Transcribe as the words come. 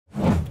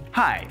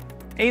Hi!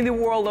 In the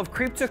world of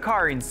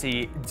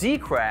cryptocurrency,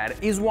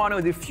 DECRED is one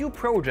of the few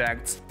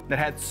projects that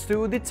had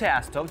stood the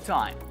test of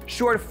time.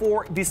 Short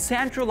for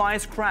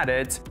Decentralized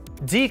Credit,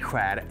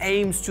 DECRED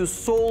aims to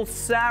solve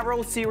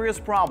several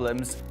serious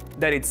problems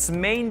that its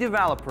main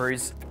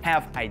developers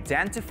have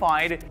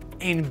identified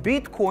in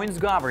Bitcoin's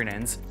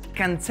governance,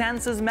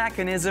 consensus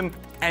mechanism,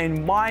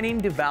 and mining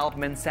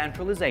development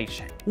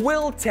centralization.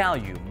 We'll tell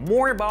you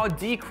more about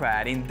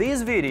DECRED in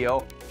this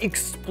video,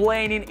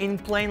 explaining in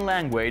plain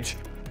language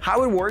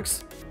how it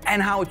works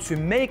and how to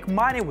make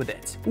money with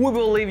it. We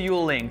will leave you a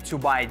link to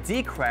buy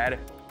DECRED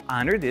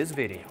under this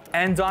video.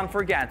 And don't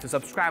forget to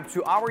subscribe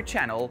to our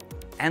channel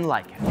and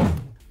like it.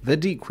 The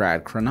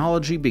DECRED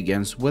chronology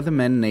begins with a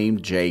man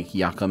named Jake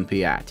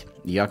Yacompyat.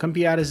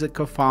 Yacompyat is a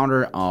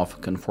co-founder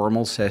of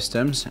Conformal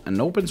Systems,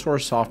 an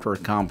open-source software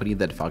company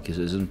that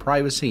focuses on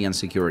privacy and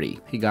security.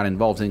 He got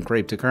involved in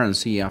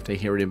cryptocurrency after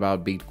hearing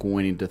about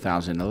Bitcoin in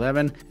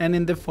 2011, and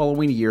in the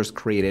following years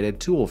created a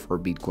tool for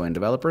Bitcoin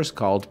developers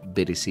called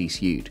BTC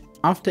Suite.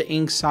 After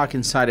InkSock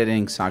incited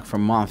InkSock for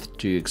months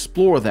to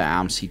explore the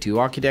MC2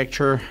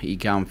 architecture,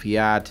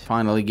 Yacompyat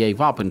finally gave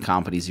up and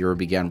Company Zero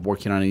began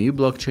working on a new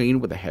blockchain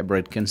with a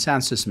hybrid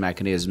consensus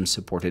mechanism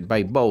supported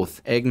by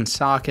both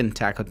InkSock and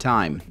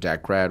TacoTime.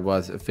 DECRED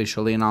was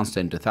officially announced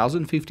in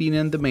 2015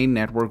 and the main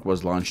network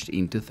was launched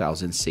in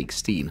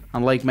 2016.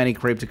 Unlike many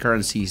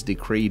cryptocurrencies,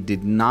 DECRED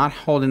did not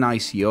hold an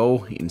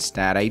ICO.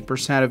 Instead,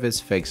 8% of its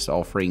fixed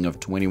offering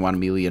of 21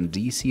 million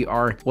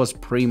DCR was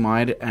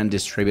pre-mined and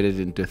distributed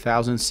in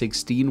 2016,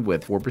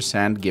 with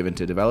 4% given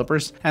to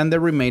developers and the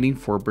remaining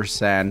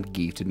 4%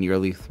 given to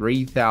nearly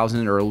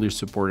 3,000 early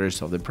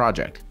supporters of the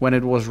project. When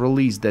it was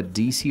released that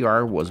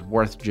DCR was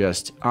worth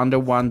just under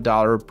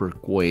 $1 per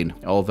coin.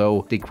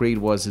 Although DECRED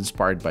was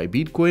inspired by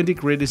Bitcoin,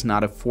 DECRED is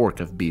not a fork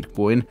of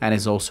Bitcoin and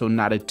is also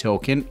not a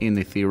token in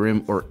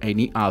Ethereum or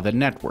any other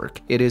network.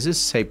 It is a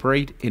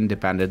separate,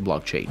 independent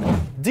blockchain.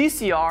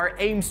 DCR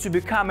aims to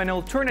become an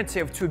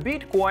alternative to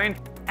Bitcoin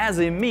as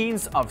a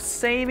means of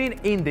saving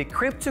in the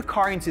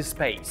cryptocurrency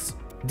space.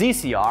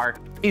 DCR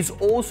is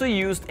also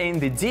used in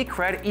the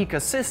DECRED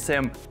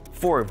ecosystem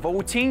for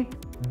voting,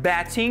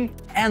 betting,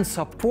 and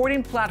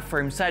supporting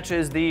platforms such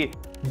as the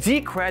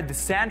DECRED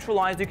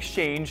Decentralized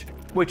Exchange,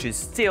 which is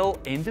still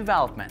in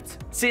development.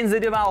 Since the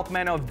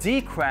development of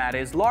DECRED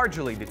is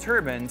largely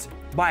determined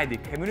by the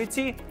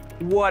community,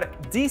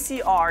 what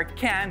DCR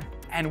can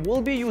and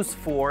will be used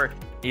for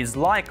is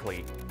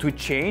likely to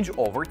change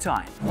over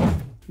time.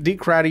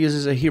 DECRED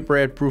uses a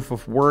hybrid proof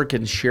of work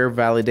and share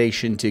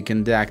validation to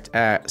conduct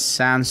a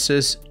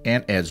census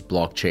and its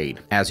blockchain.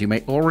 As you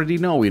may already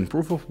know, in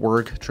proof of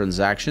work,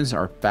 transactions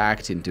are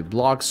packed into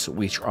blocks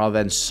which are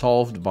then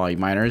solved by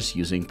miners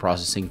using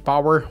processing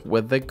power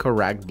with the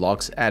correct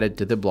blocks added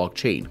to the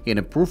blockchain. In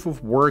a proof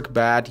of work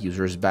bet,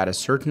 users bet a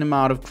certain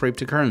amount of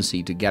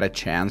cryptocurrency to get a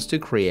chance to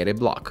create a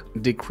block.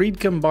 DECRED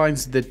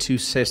combines the two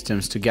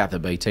systems together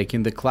by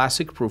taking the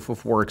classic proof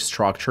of work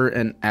structure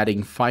and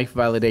adding 5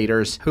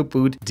 validators who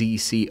put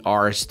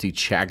DCRs to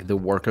check the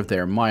work of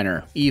their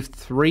miner. If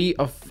 3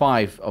 of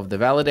 5 of the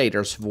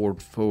validators vote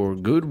for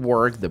good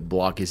work, the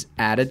block is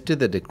added to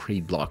the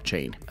DECRED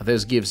blockchain.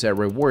 This gives a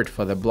reward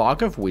for the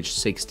block, of which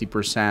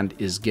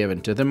 60% is given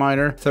to the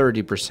miner,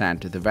 30%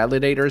 to the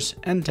validators,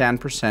 and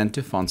 10%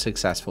 to fund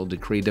successful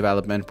DECRED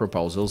development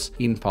proposals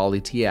in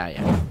PolyTI.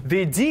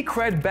 The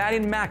DECRED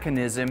betting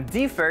mechanism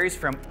differs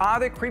from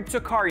other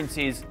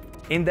cryptocurrencies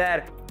in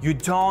that you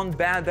don't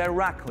bet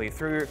directly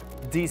through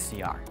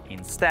DCR.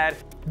 Instead,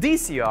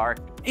 DCR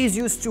is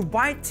used to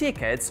buy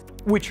tickets,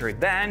 which are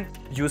then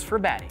used for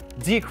betting.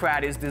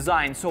 DECRED is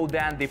designed so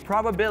that the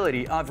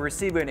probability of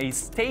receiving a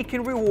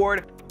staking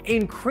reward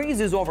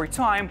increases over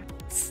time,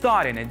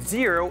 starting at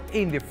 0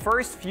 in the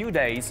first few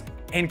days,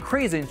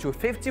 increasing to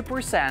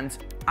 50%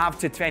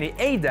 after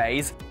 28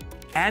 days,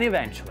 and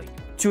eventually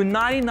to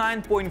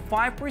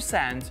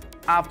 99.5%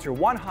 after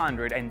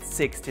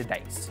 160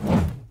 days.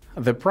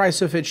 The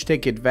price of each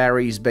ticket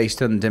varies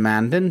based on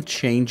demand and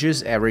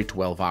changes every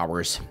 12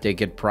 hours.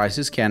 Ticket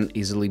prices can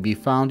easily be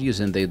found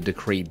using the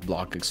DECRED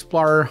Block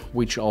Explorer,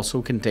 which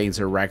also contains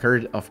a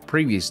record of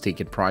previous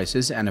ticket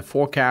prices and a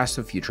forecast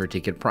of future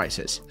ticket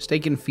prices.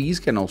 Staking fees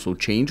can also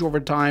change over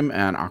time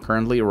and are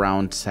currently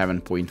around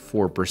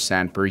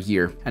 7.4% per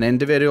year. An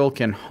individual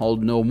can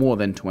hold no more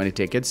than 20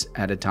 tickets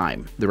at a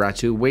time. There are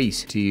 2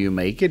 ways to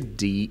make a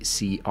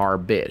DCR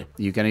bid.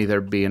 You can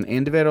either be an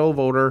individual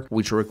voter,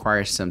 which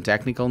requires some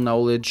technical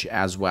knowledge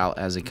as well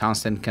as a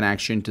constant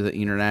connection to the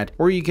internet,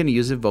 or you can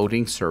use a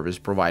voting service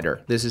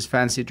provider. This is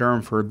fancy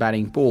term for a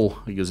betting pool.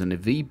 Using a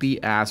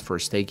VPS for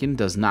staking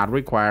does not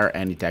require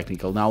any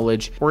technical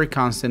knowledge or a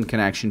constant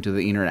connection to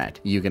the internet.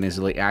 You can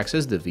easily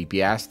access the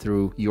VPS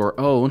through your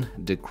own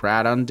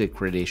DECRED on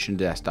Decredation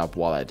desktop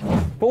wallet.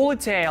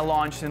 PolyTI,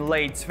 launched in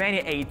late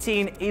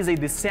 2018, is a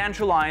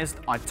decentralized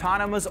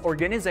autonomous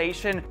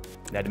organization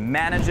that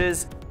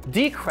manages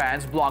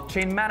DECRED's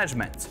blockchain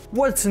management.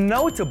 What's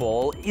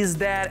notable is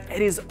that it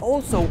is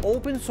also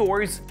open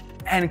source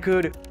and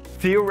could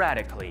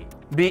theoretically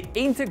be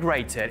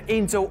integrated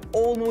into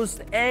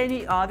almost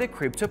any other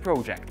crypto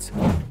project.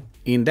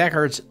 In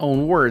DECRED's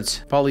own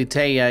words,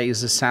 Politeia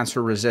is a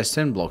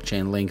sensor-resistant,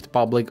 blockchain-linked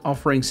public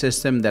offering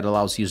system that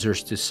allows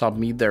users to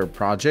submit their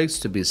projects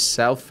to be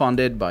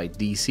self-funded by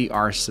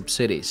DCR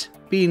subsidies.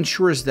 It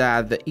ensures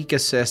that the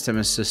ecosystem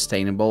is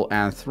sustainable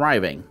and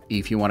thriving.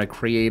 If you want to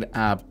create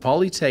a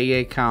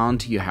Politeia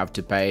account, you have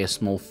to pay a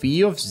small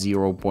fee of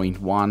 0.1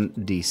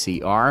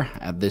 DCR.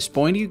 At this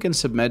point, you can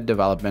submit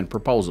development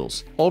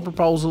proposals. All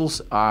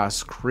proposals are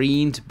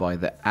screened by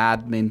the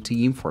admin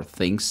team for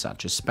things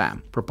such as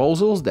spam.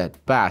 Proposals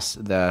that pass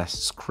the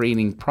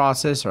screening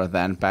process are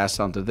then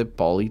passed on to the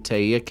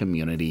Politeia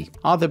community.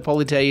 Other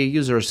Politeia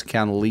users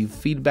can leave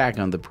feedback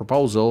on the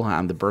proposal,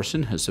 and the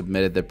person who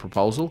submitted the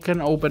proposal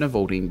can open a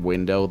voting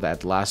window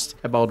that lasts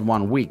about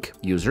 1 week.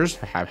 Users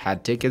who have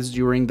had tickets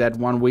during that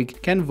 1 week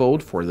can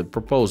vote for the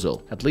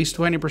proposal. At least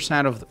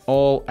 20% of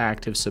all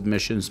active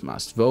submissions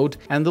must vote,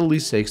 and at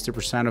least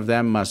 60% of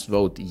them must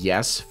vote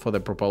yes for the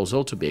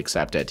proposal to be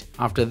accepted.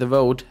 After the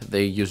vote,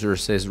 the user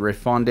is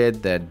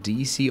refunded the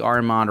DCR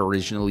amount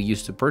originally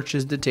used to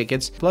purchase the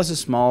tickets, plus a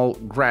small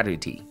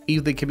gratuity.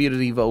 If the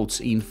community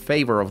votes in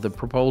favor of the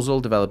proposal,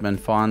 development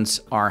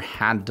funds are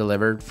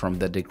hand-delivered from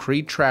the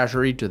DECRED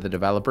treasury to the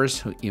developers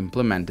who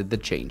implemented the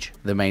change.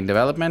 The main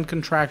development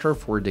contractor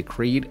for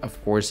DECRED,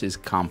 of course, is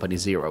Company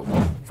Zero.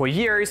 For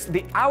years,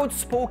 the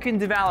outspoken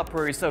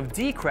developers of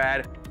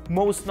DECRED,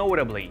 most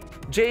notably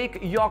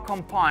Jake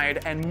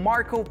Yacompide and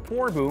Marco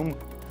Porboom,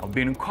 have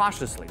been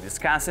cautiously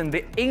discussing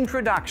the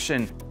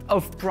introduction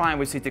of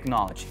privacy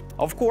technology.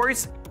 Of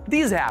course,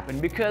 this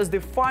happened because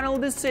the final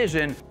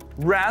decision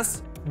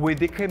rests with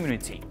the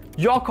community.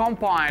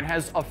 Yacompide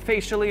has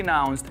officially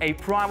announced a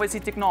privacy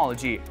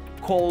technology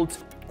called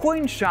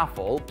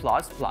CoinShuffle++.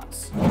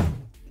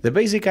 The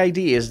basic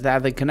idea is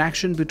that the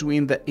connection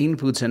between the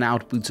inputs and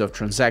outputs of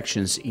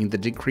transactions in the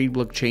DECRED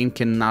blockchain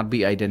cannot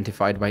be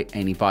identified by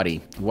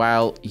anybody,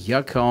 while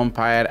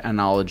Yacompide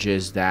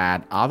acknowledges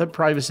that other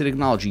privacy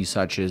technologies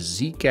such as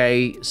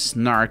ZK,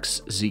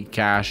 Snarks,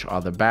 Zcash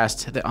are the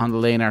best. The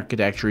underlying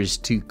architecture is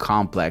too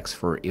complex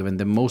for even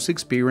the most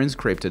experienced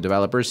crypto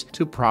developers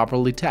to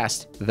properly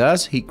test.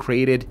 Thus, he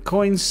created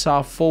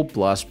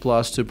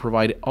CoinShuffle++ to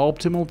provide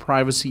optimal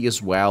privacy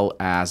as well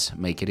as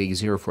make it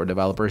easier for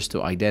developers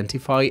to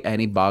identify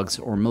any bugs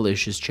or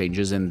malicious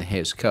changes in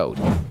his code.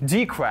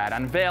 DECRED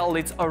unveiled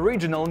its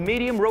original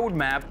Medium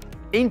roadmap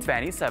in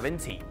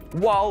 2017.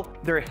 While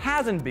there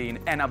hasn't been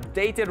an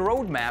updated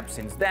roadmap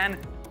since then,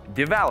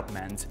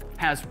 development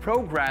has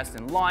progressed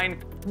in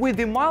line with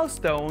the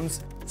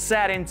milestones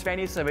set in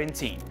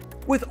 2017,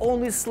 with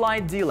only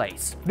slight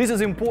delays. This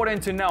is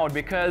important to note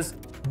because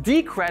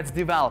DECRED's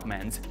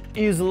development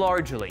is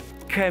largely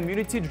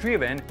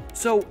community-driven,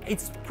 so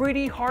it's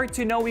pretty hard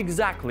to know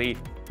exactly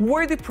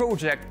where the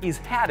project is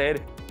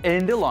headed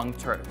in the long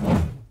term.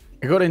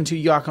 According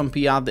to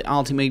Yacompide, the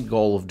ultimate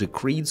goal of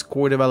DECRED's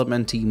core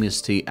development team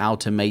is to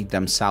automate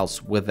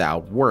themselves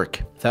without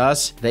work.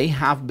 Thus, they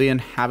have been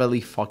heavily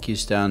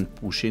focused on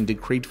pushing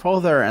DECRED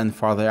further and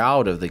further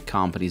out of the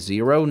Company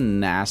Zero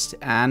nest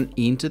and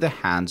into the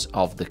hands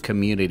of the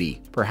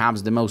community.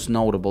 Perhaps the most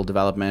notable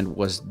development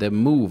was the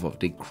move of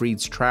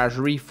DECRED's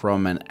treasury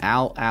from an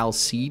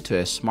LLC to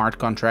a smart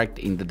contract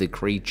in the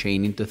DECRED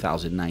chain in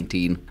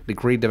 2019.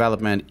 DECRED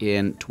development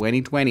in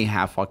 2020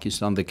 have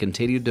focused on the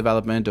continued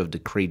development of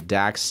DECRED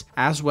DAX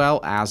as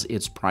well as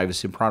its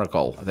privacy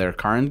protocol. Their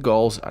current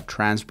goals are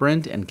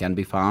transparent and can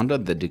be found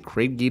on the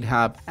DECRED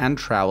GitHub and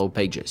Trello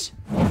pages.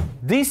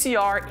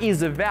 DCR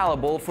is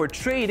available for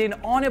trading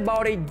on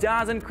about a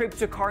dozen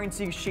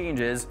cryptocurrency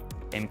exchanges,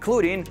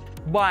 including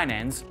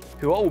Binance,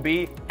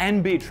 Huobi,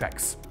 and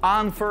Bittrex.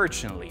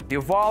 Unfortunately, the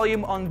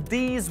volume on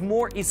these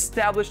more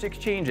established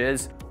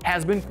exchanges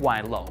has been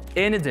quite low.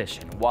 In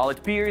addition, while it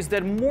appears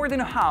that more than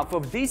half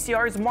of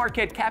DCR's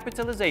market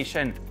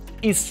capitalization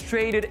is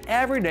traded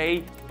every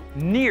day,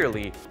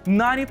 nearly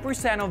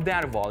 90% of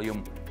that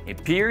volume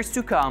appears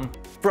to come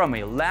from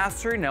a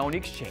lesser-known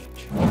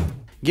exchange.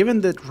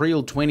 Given that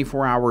real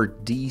 24-hour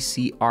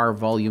DCR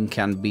volume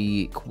can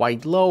be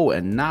quite low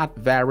and not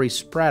very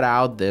spread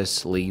out,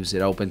 this leaves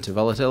it open to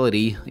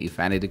volatility if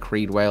any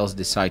DECRED whales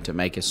decide to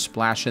make a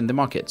splash in the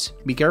markets.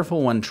 Be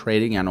careful when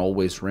trading and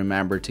always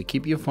remember to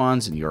keep your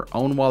funds in your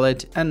own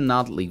wallet and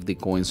not leave the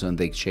coins on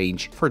the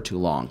exchange for too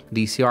long.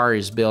 DCR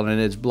is built on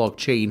its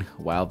blockchain.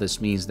 While this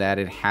means that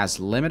it has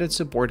limited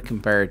support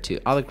compared to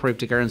other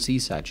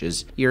cryptocurrencies such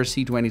as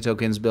ERC20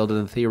 tokens built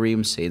on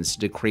Ethereum, since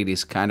DECRED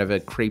is kind of a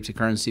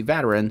cryptocurrency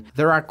veteran,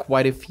 there are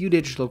quite a few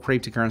digital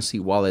cryptocurrency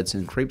wallets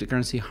and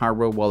cryptocurrency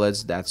hardware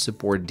wallets that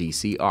support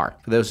DCR.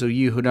 For those of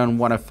you who don't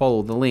want to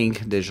follow the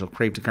link, digital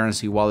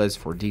cryptocurrency wallets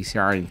for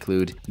DCR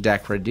include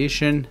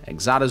DECRED,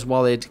 Exodus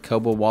Wallet,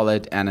 Kobo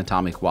Wallet, and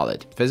Atomic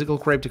Wallet. Physical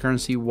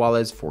cryptocurrency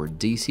wallets for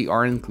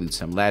DCR include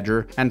some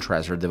Ledger and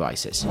Trezor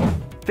devices.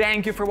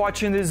 Thank you for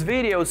watching this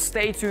video.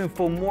 Stay tuned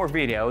for more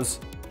videos.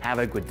 Have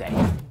a good day.